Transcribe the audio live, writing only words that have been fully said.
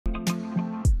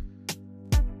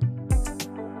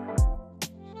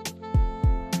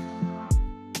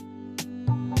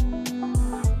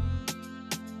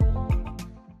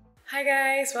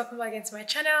Hi guys, welcome back into my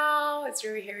channel. It's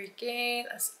Riri here again.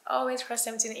 As always, first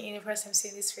time tuning in, first time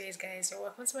seeing this face, guys, you're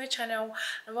welcome to my channel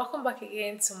and welcome back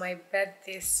again to my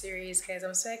birthday series, guys.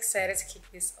 I'm so excited to kick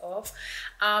this off.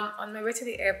 On my way to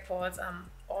the airport,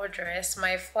 I'm all dressed.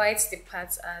 My flight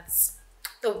departs at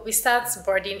we start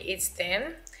boarding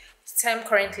 8:10. Time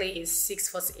currently is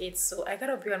 6:48, so I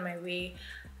gotta be on my way.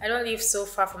 I don't live so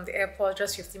far from the airport,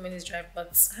 just 15 minutes drive,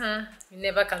 but you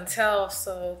never can tell.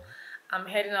 So I'm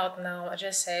heading out now. I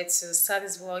just said to start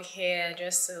this vlog here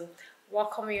just to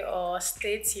welcome you all.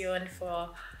 Stay tuned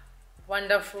for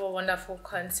wonderful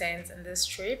content in this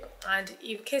trip. And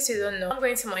in case you don't know, I'm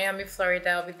going to Miami, Florida.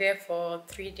 I'll be there for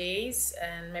 3 days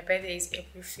and my birthday is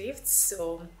April 5th,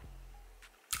 so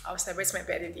I'll celebrate my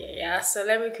birthday there. Yeah, so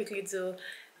let me quickly do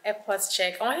airport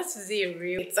check. I wanted to do a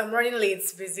reel. I'm running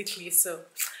late basically, so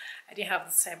I didn't have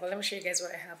the time, but let me show you guys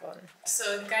what I have on.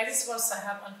 So guys, this is what I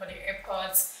have on for the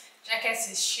airport. Jacket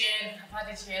is Shein. I've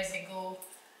had it years ago.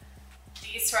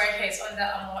 This right here is Under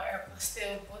Armour Airport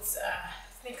still, but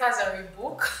sneakers are a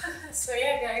book. So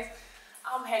yeah guys,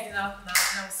 I'm heading out now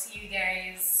and I'll see you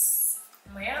guys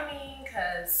in Miami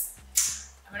because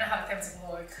I'm gonna have time to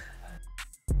vlog.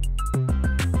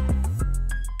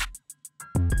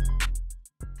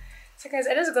 So guys,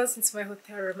 I just got into my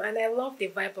hotel room and I love the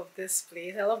vibe of this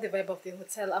place. I love the vibe of the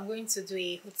hotel. I'm going to do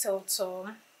a hotel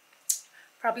tour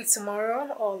probably tomorrow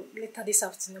or later this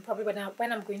afternoon, probably when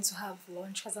I'm going to have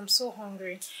lunch because I'm so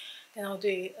hungry. Then I'll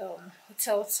do a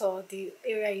hotel tour. The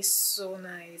area is so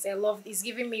nice. I love it's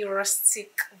giving me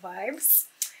rustic vibes.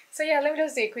 So yeah, let me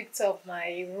just do a quick tour of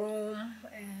my room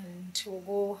and we'll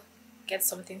go get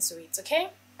something to eat,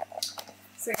 okay?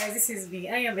 So guys, this is me.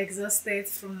 I am exhausted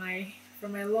from my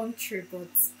long trip, but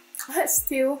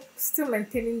still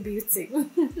maintaining beauty.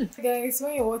 Guys,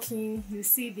 when you're walking, you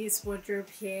see this wardrobe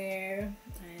here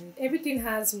and everything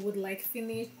has wood-like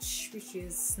finish, which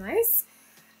is nice.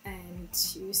 And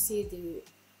you see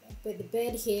the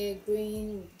bed here,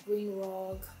 green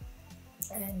rug,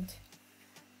 and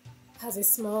has a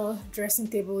small dressing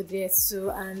table there too.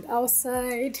 And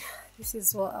outside, this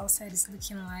is what outside is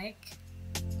looking like.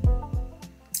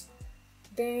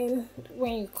 Then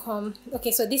when you come,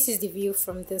 okay, so this is the view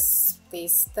from this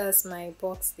place. That's my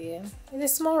box there. It's a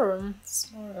small room.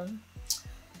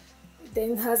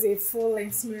 Then it has a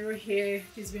full-length mirror here.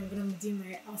 This is where I'm gonna do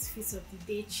my outfits of the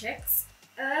day checks.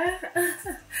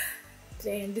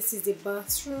 Then this is the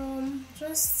bathroom.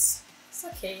 Just it's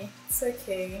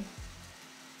okay.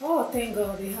 Oh, thank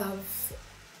God they have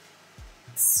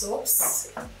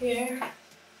soaps here.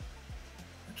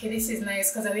 Okay, this is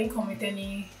nice because I didn't come with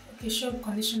any facial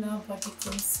conditioner, body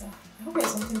cleanser. I hope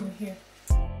there's something in here.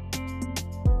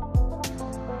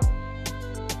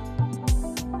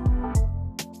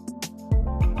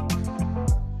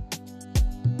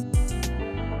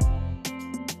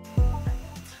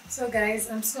 So guys,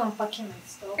 I'm still unpacking my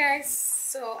stuff. Guys,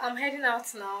 so I'm heading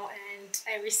out now and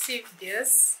I received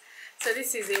this. So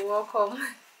this is a welcome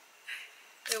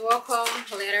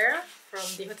letter from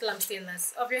the hotel I'm staying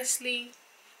at. Obviously,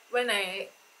 when I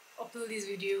upload this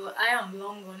video, I am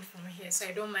long gone from here, so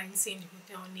I don't mind saying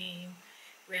the hotel name,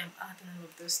 where I'm at, and all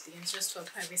of those things, just for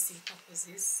privacy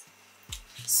purposes.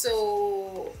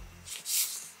 So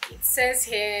it says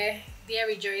here, "Dear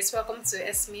Rejoice, welcome to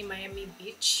Esme Miami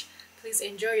Beach. Please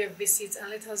enjoy your visit and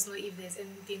let us know if there's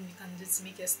anything we can do to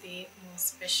make your stay more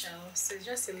special." So it's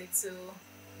just a little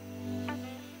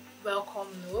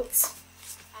welcome note.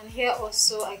 And here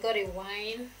also I got a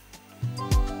wine.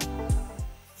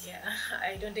 Yeah,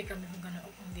 I don't think I'm even gonna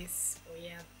open this. Oh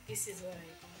yeah, this is what I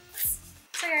got.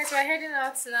 So guys, we're heading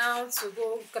out now to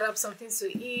go grab something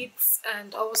to eat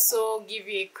and also give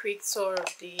you a quick tour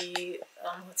of the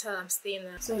hotel I'm staying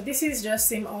at. So this is just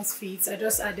same outfits. I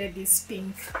just added this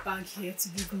pink bag here to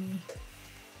give me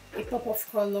a pop of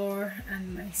color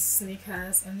and my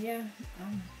sneakers. And yeah,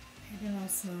 I'm heading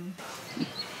out now.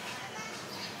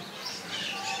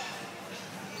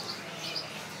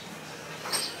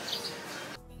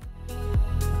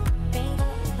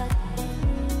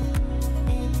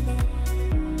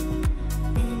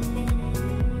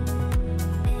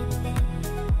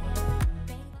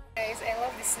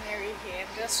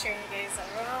 Showing you guys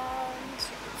around.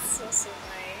 It's so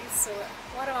nice. So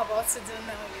what I'm about to do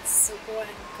now is to go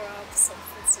and grab some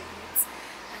food to eat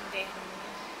and then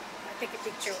take a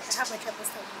picture. I have my tripod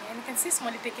standing and you can see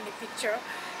somebody taking a picture.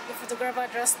 The photographer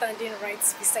just standing right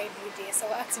beside me there, so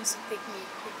I'll ask him to take me a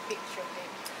quick picture then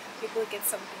we go get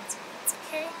something to eat.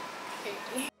 Okay.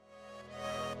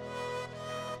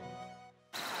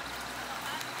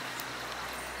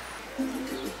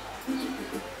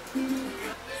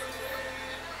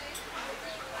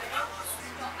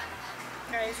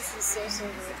 Guys, this is so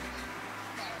good.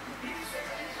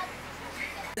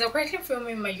 I'm currently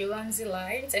filming my Yolanzi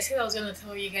light. I said I was going to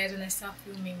tell you guys when I start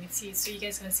filming with it so you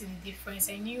guys can see the difference.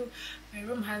 I knew my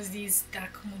room has this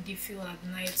dark moody feel at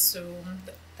night, so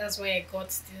that's why I got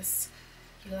this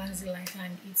Yolanzi light,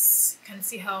 and you can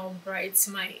see how bright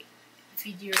my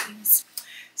video is.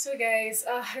 So guys,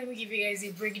 let me give you guys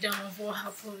a breakdown of what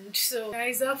happened. So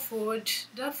guys, that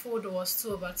food was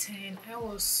 2/10. I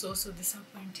was so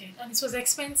disappointed, and it was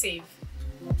expensive.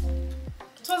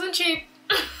 It wasn't cheap.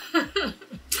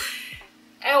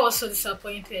 I was so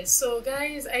disappointed. So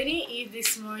guys, I didn't eat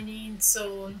this morning,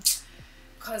 so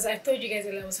because I told you guys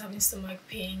that I was having stomach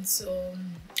pain, so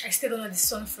I stayed under the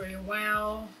sun for a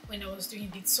while when I was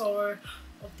doing the tour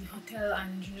of the hotel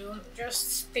and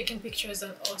just taking pictures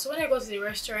and all. So when I got to the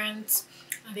restaurant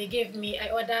and I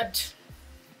ordered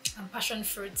passion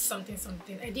fruit something.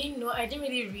 I didn't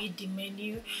really read the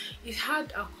menu. It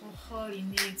had alcohol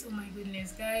in it. Oh my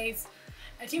goodness, guys,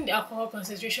 I think the alcohol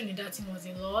concentration in that thing was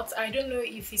a lot. I don't know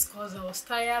if it's because I was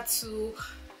tired too.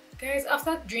 Guys,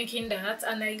 after drinking that,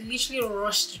 and I literally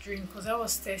rushed to drink because I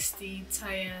was thirsty,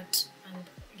 tired, and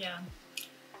yeah.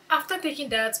 After taking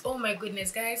that, oh my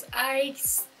goodness, guys, I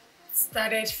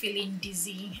started feeling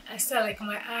dizzy. I started like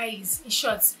my eyes, in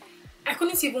short, I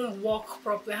couldn't even walk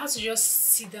properly. I had to just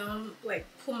sit down, like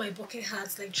pull my bucket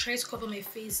hat, like try to cover my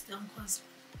face down because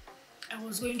I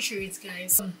was going through it,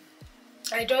 guys.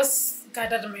 I just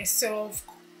gathered myself,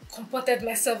 comported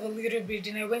myself a little bit,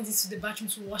 then I went into the bathroom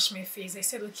to wash my face. I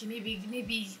said, okay,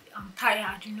 maybe I'm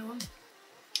tired,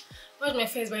 Washed my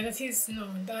face, but I noticed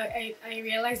that I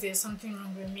realized there's something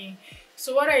wrong with me.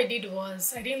 So what I did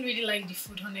was, I didn't really like the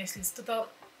food, honestly. It's total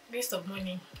waste of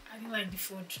money. I didn't like the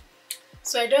food.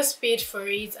 So I just paid for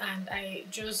it and I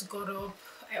just got up.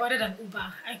 I ordered an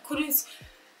Uber. I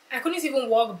couldn't even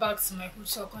walk back to my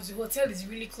hotel because the hotel is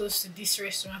really close to this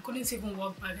restaurant. I couldn't even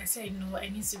walk back. I said, no, I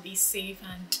need to be safe,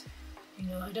 and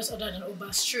I just ordered an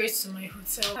Uber straight to my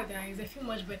hotel. Guys, I feel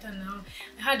much better now.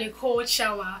 I had a cold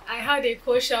shower.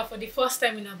 For the first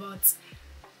time in about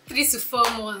 3 to 4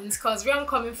 months because where I'm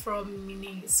coming from,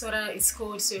 Minnesota, it's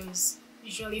cold, so it's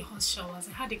usually hot showers.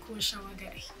 I had a cold shower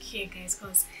here, guys,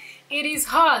 because it is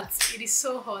hot. It is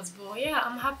so hot, but yeah,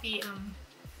 I'm happy.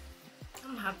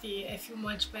 I'm happy. I feel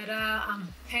much better.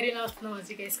 I'm heading out now, as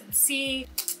you guys can see.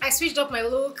 I switched up my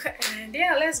look and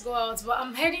yeah, let's go out. But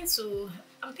I'm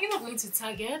thinking of going to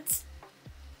Target.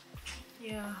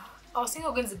 Yeah, I was thinking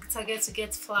of going to Target to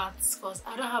get flats because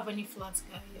I don't have any flats,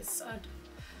 guys. I had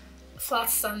flat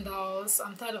sandals.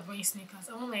 I'm tired of wearing sneakers.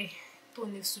 I want my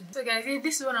toenails to be. So guys,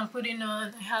 this is what I'm putting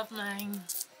on. I have my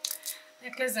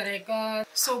necklace that I got.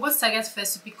 So go to Target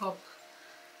first to pick up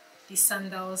the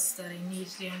sandals that I need,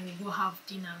 then we go have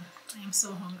dinner. I am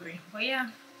so hungry, but yeah.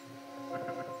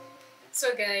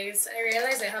 So guys, I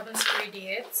realized I haven't sprayed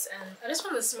yet and I just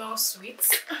want to smell sweet.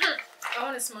 I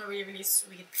want to smell really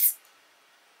sweet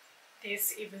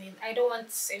this evening. I don't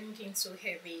want anything too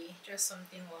heavy, just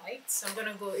something light. So I'm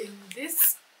gonna go in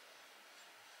this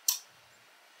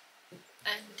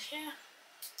and yeah.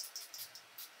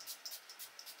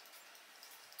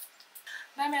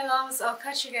 Bye my loves, I'll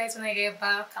catch you guys when I get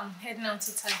back. I'm heading out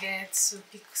to Target to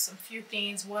pick some few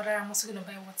things, water. I'm also gonna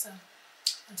buy water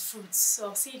and fruits. So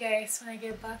I'll see you guys when I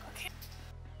get back, okay?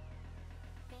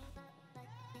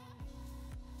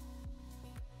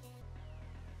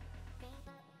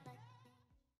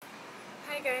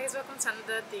 Hi guys, welcome to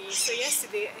another day. So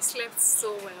yesterday I slept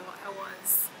so well.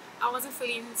 I wasn't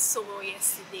feeling so well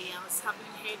yesterday. I was having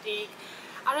a headache.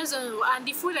 I don't know, and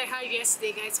the food I had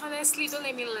yesterday, guys, honestly, don't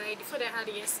let me lie, the food I had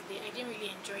yesterday, I didn't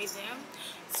really enjoy them.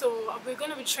 So we're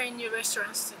gonna be trying new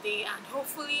restaurants today, and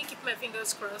hopefully, keep my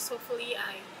fingers crossed, hopefully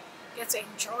I get to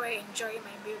enjoy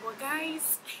my meal. But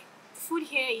guys, the food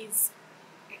here is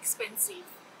expensive,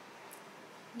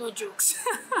 no jokes.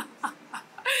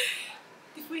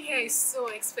 The food here is so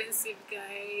expensive,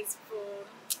 guys, but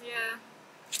yeah,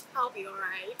 I'll be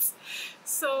alright.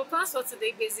 So plans for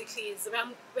today basically is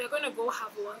we're gonna go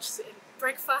have lunch and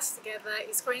breakfast together.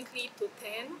 It's currently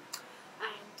 2:10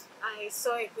 and I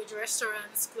saw a good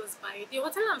restaurant close by. The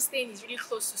hotel I'm staying is really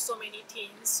close to so many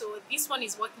things, so this one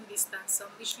is walking distance, so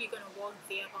I'm literally gonna walk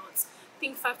there about, I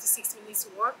think, 5 to 6 minutes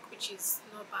walk, which is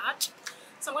not bad.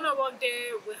 So I'm gonna walk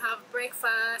there, we'll have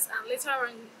breakfast, and later on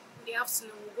in the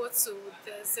afternoon we'll go to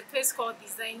there's a place called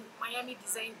Miami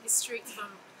Design District, if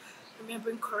I'm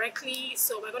remembering correctly.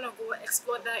 So we're gonna go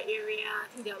explore that area. I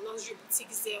think there are luxury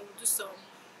boutiques there. We'll do some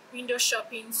window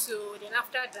shopping. So then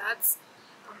after that,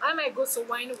 I might go to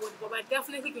Winewood, but we're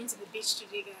definitely going to the beach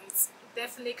today, guys.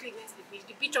 Definitely going to the beach.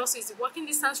 The beach also is a walking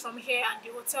distance from here, and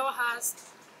the hotel has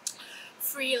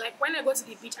free. Like when I go to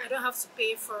the beach, I don't have to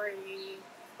pay for a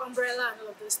umbrella and all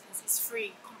of those things. It's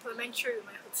free, complimentary with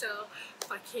my hotel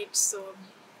package. So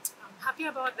I'm happy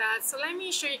about that. So let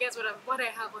me show you guys what I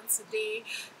have on today,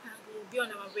 and we'll be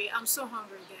on our way. I'm so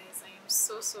hungry, guys. I am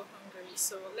so hungry.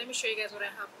 So let me show you guys what I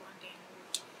have on, then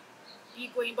we'll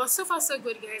be going. But so far so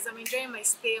good, guys. I'm enjoying my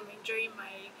stay. I'm enjoying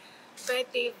my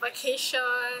birthday vacation.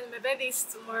 My birthday is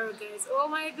tomorrow, guys. Oh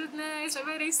my goodness, my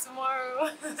birthday is tomorrow.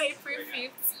 April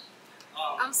 5th.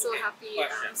 I'm so happy.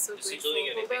 I'm so grateful.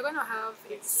 But we're gonna have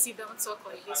a sit down talk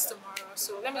like this tomorrow.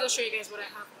 So let me just show you guys what I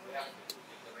have on.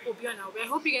 We'll be on our way. I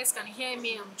hope you guys can hear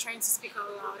me. I'm trying to speak out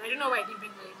loud. I don't know why I didn't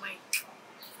bring my mic.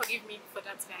 Forgive me for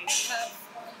that, guys. I have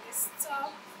this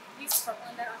top. This from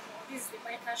Under Armour. This is the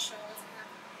biker shorts. I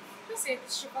have this is the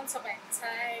chiffon top and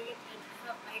tie. And I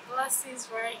have my glasses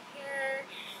right here.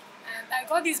 And I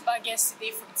got this bag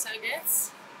yesterday from Target.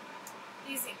 This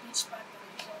is a beach bag that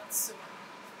I bought. So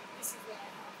this is what I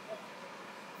have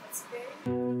for today.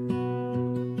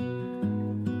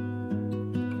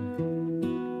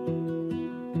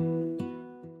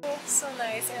 So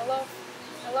nice. I love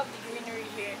the greenery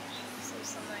here.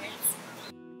 So nice.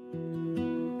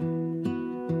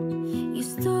 You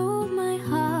stole my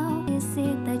heart. Is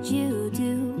it that you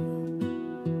do?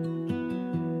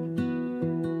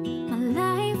 My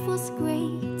life was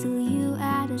great till you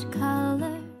added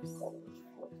colors. So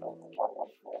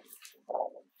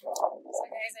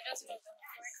guys, I just got done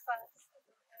breakfast. I'm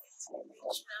going to the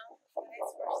beach now. Guys,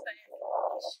 first time at the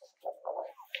beach.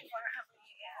 Before having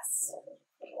you guys.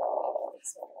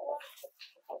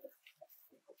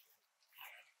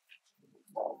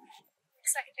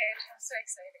 Excited. I'm so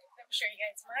excited. Let me show you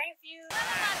guys my view.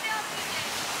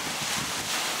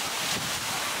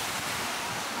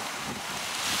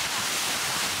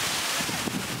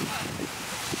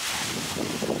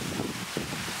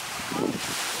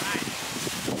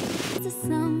 The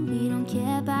sun, we don't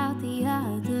care about the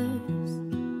others.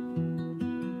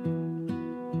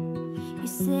 You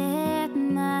said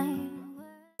my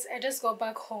words. I just got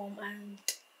back home and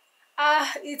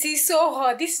it is so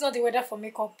hot. This is not the weather for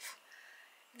makeup.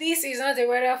 This is not the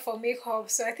weather for makeup.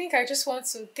 So I think I just want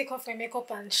to take off my makeup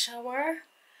and shower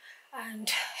and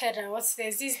head out.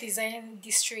 There's this design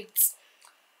district.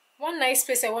 One nice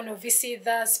place I want to visit.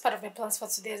 That's part of my plans for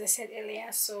today, as I said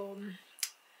earlier. So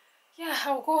yeah,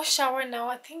 I'll go shower now.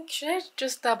 I think, should I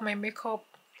just dab my makeup?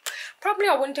 Probably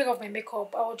I won't take off my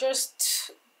makeup. I'll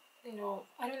just, you know,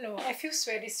 I don't know. I feel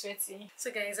sweaty. So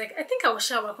guys, like, I think I'll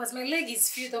shower because my leg is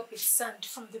filled up with sand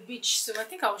from the beach. So I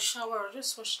think I'll shower. I'll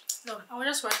just wash. No, I'll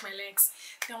just wash my legs.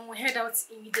 Then we'll head out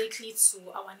immediately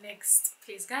to our next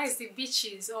place. Guys, the beach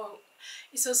is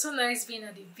it's also nice being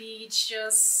at the beach.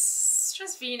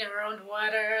 Just being around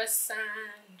water,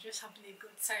 sand, just having a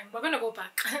good time. We're gonna go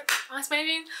back. I'm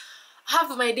spending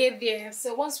half of my day there.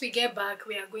 So once we get back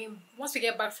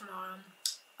from our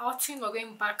outing, we're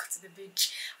going back to the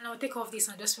beach, and I'll take off this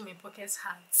and just put my pocket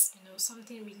hats, you know,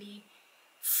 something really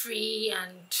free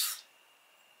and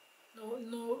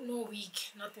no wig,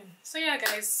 nothing. So yeah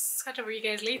guys, catch up with you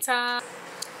guys later.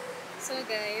 So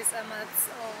guys, I'm at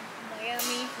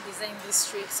Miami Design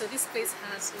District. So this place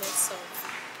has lots of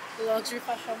luxury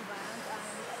fashion brands, and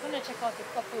I'm gonna check out a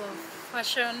couple of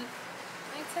fashion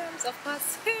items. Of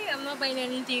course, hey, I'm not buying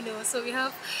anything though. So we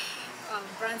have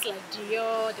brands like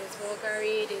Dior, there's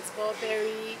Bulgari, there's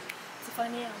Burberry,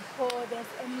 Tiffany and Co, there's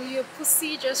Emilio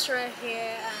Pussy just right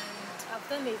here, and I've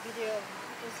done a video on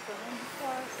this brand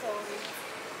before, so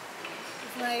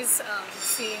it's nice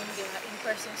seeing their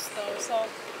in-person stores. So I'll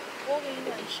go in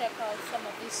and check out some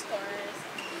of these stores.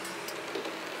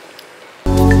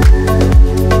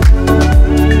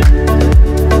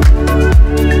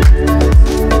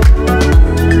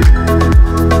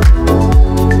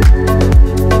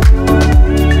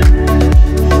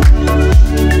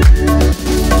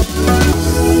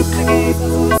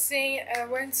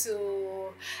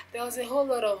 There was a whole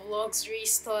lot of luxury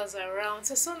stores around,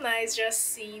 so nice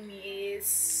just seeing it.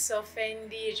 So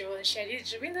Fendi,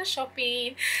 Givenchy, window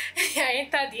shopping. I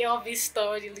entered the Elvis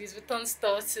store, the Louis Vuitton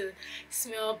store to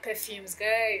smell perfumes,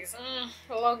 guys.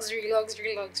 Luxury.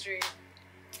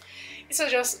 It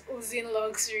was just oozing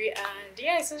luxury, and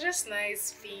yeah, it was just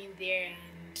nice being there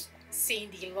and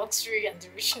seeing the luxury and the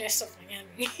richness of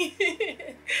Miami.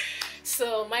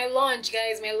 So my lunch,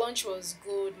 guys, my lunch was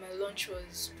good. My lunch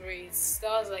was great.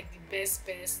 That was like the best,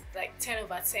 like 10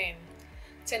 over 10,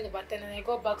 and I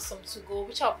got back some to go,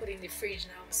 which I'll put in the fridge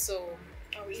now, so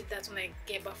I'll eat that when I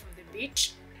get back from the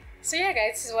beach. So yeah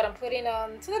guys, this is what I'm putting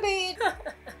on to the beach.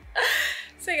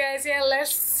 So guys, yeah,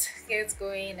 let's get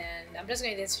going, and I'm just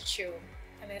going there to chill,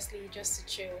 honestly, just to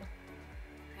chill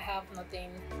I have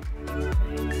nothing.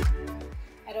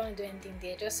 I don't do anything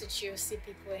there, just to chill, see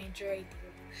people, enjoy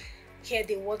hear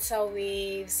the water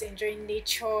waves, enjoy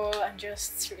nature, and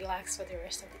just relax for the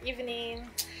rest of the evening.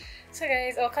 So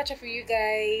guys, I'll catch up with you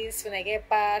guys when I get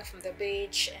back from the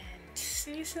beach, and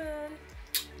see you soon.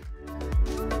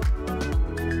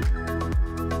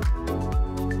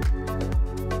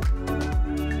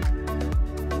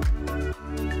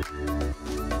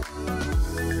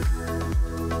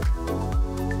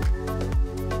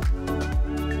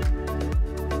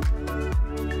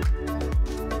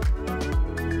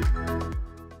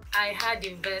 I had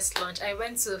the best lunch. I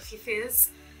went to Fifi's.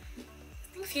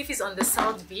 I think Fifi's on the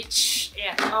South Beach.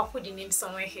 Yeah, I'll put the name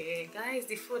somewhere here. Guys,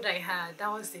 the food I had,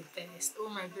 that was the best. Oh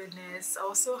my goodness. I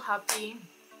was so happy.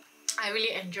 I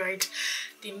really enjoyed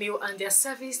the meal and their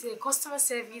service, their customer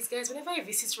service. Guys, whenever I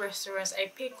visit restaurants,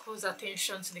 I pay close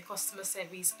attention to the customer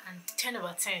service, and 10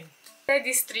 over 10.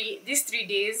 These three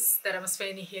days that I'm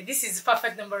spending here, this is the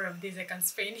perfect number of days I can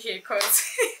spend here, because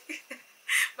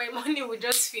my money will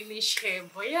just finish here.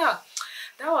 But yeah,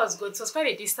 that was good. So it's quite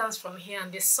a distance from here,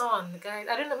 and the sun, guys,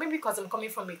 I don't know, maybe because I'm coming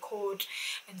from a cold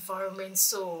environment,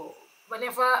 so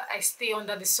whenever I stay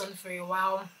under the sun for a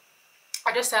while,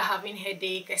 I just start having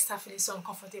headache. I start feeling so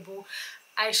uncomfortable.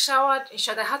 I showered. In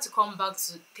short, I had to come back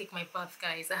to take my bath,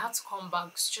 guys. I had to come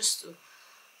back just to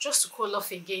cool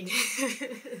off again.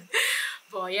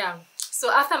 But yeah, so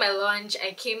after my lunch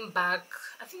I came back.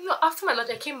 I think, no, after my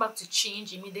lunch I came back to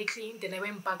change immediately, then I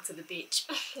went back to the beach.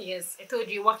 Yes, I told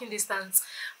you, walking distance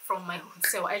from my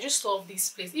hotel. I just love this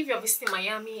place. If you're visiting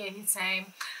Miami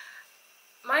anytime,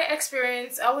 my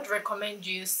experience, I would recommend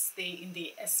you stay in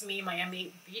the Esme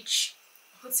Miami Beach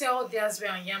Hotel. There's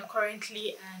where I am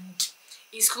currently, and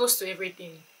it's close to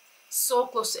everything. So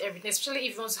close to everything, especially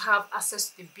if you want to have access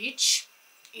to the beach,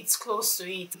 it's close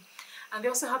to it. And they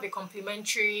also have a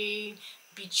complimentary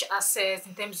beach access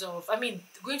in terms of, I mean,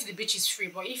 going to the beach is free,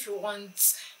 but if you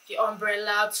want the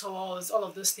umbrella tours, all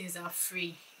of those things are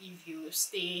free if you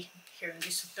stay here in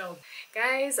this hotel.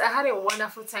 Guys, I had a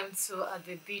wonderful time too at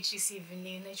the beach this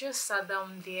evening. I just sat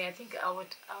down there. I think I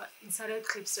would inserted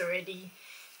clips already,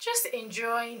 just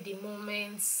enjoying the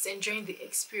moments, enjoying the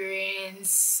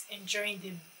experience, enjoying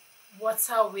the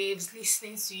water waves,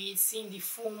 listening to it, seeing the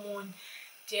full moon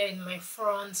there in my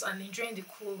front, and enjoying the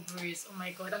cool breeze. Oh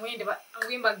my god, I'm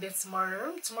going back there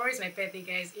tomorrow. Tomorrow is my birthday,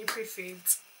 guys, April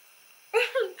 5th.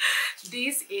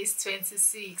 This is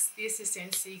 26. This is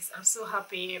 26. I'm so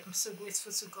happy. I'm so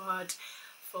grateful to God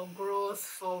for growth,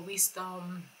 for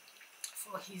wisdom,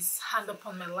 for his hand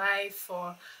upon my life,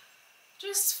 for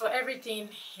everything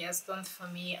he has done for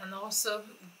me, and also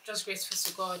just grateful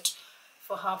to God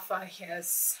for how far he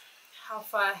has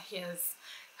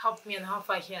helped me and how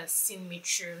far he has seen me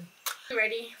through. I'm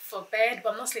ready for bed,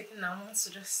 but I'm not sleeping now,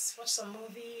 so just watch some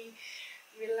movie,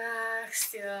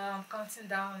 relax. I'm counting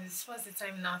down. What's the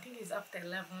time now? I think it's after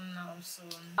 11 now. So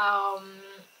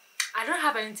I don't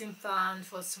have anything planned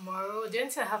for tomorrow. The only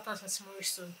thing I have planned for tomorrow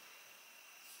is to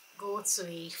go to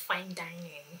a fine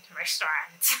dining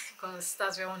restaurant, because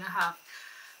that's where I want to have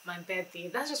my birthday.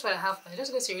 That's just what I have planned.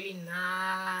 Just go to a really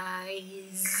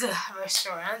nice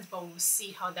restaurant, but we'll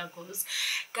see how that goes.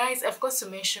 Guys, I forgot to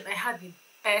mention, I had the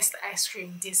best ice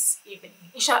cream this evening.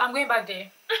 Inshallah, I'm going back there.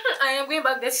 I am going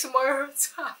back there tomorrow to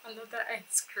have another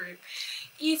ice cream.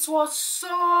 It was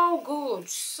so good,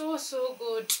 so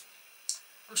good.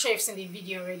 I'm sure you've seen the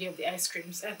video already of the ice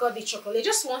creams. I got the chocolate,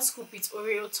 just one scoop with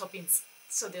Oreo toppings.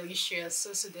 So delicious,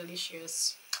 so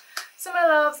delicious. So my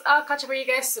loves, I'll catch up with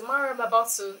you guys tomorrow. I'm about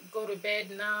to go to bed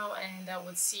now, and I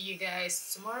will see you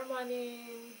guys tomorrow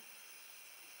morning.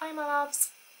 Bye my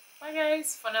loves. Bye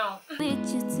guys, for now.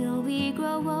 With you till we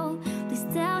grow old. Please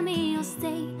tell me you'll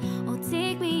stay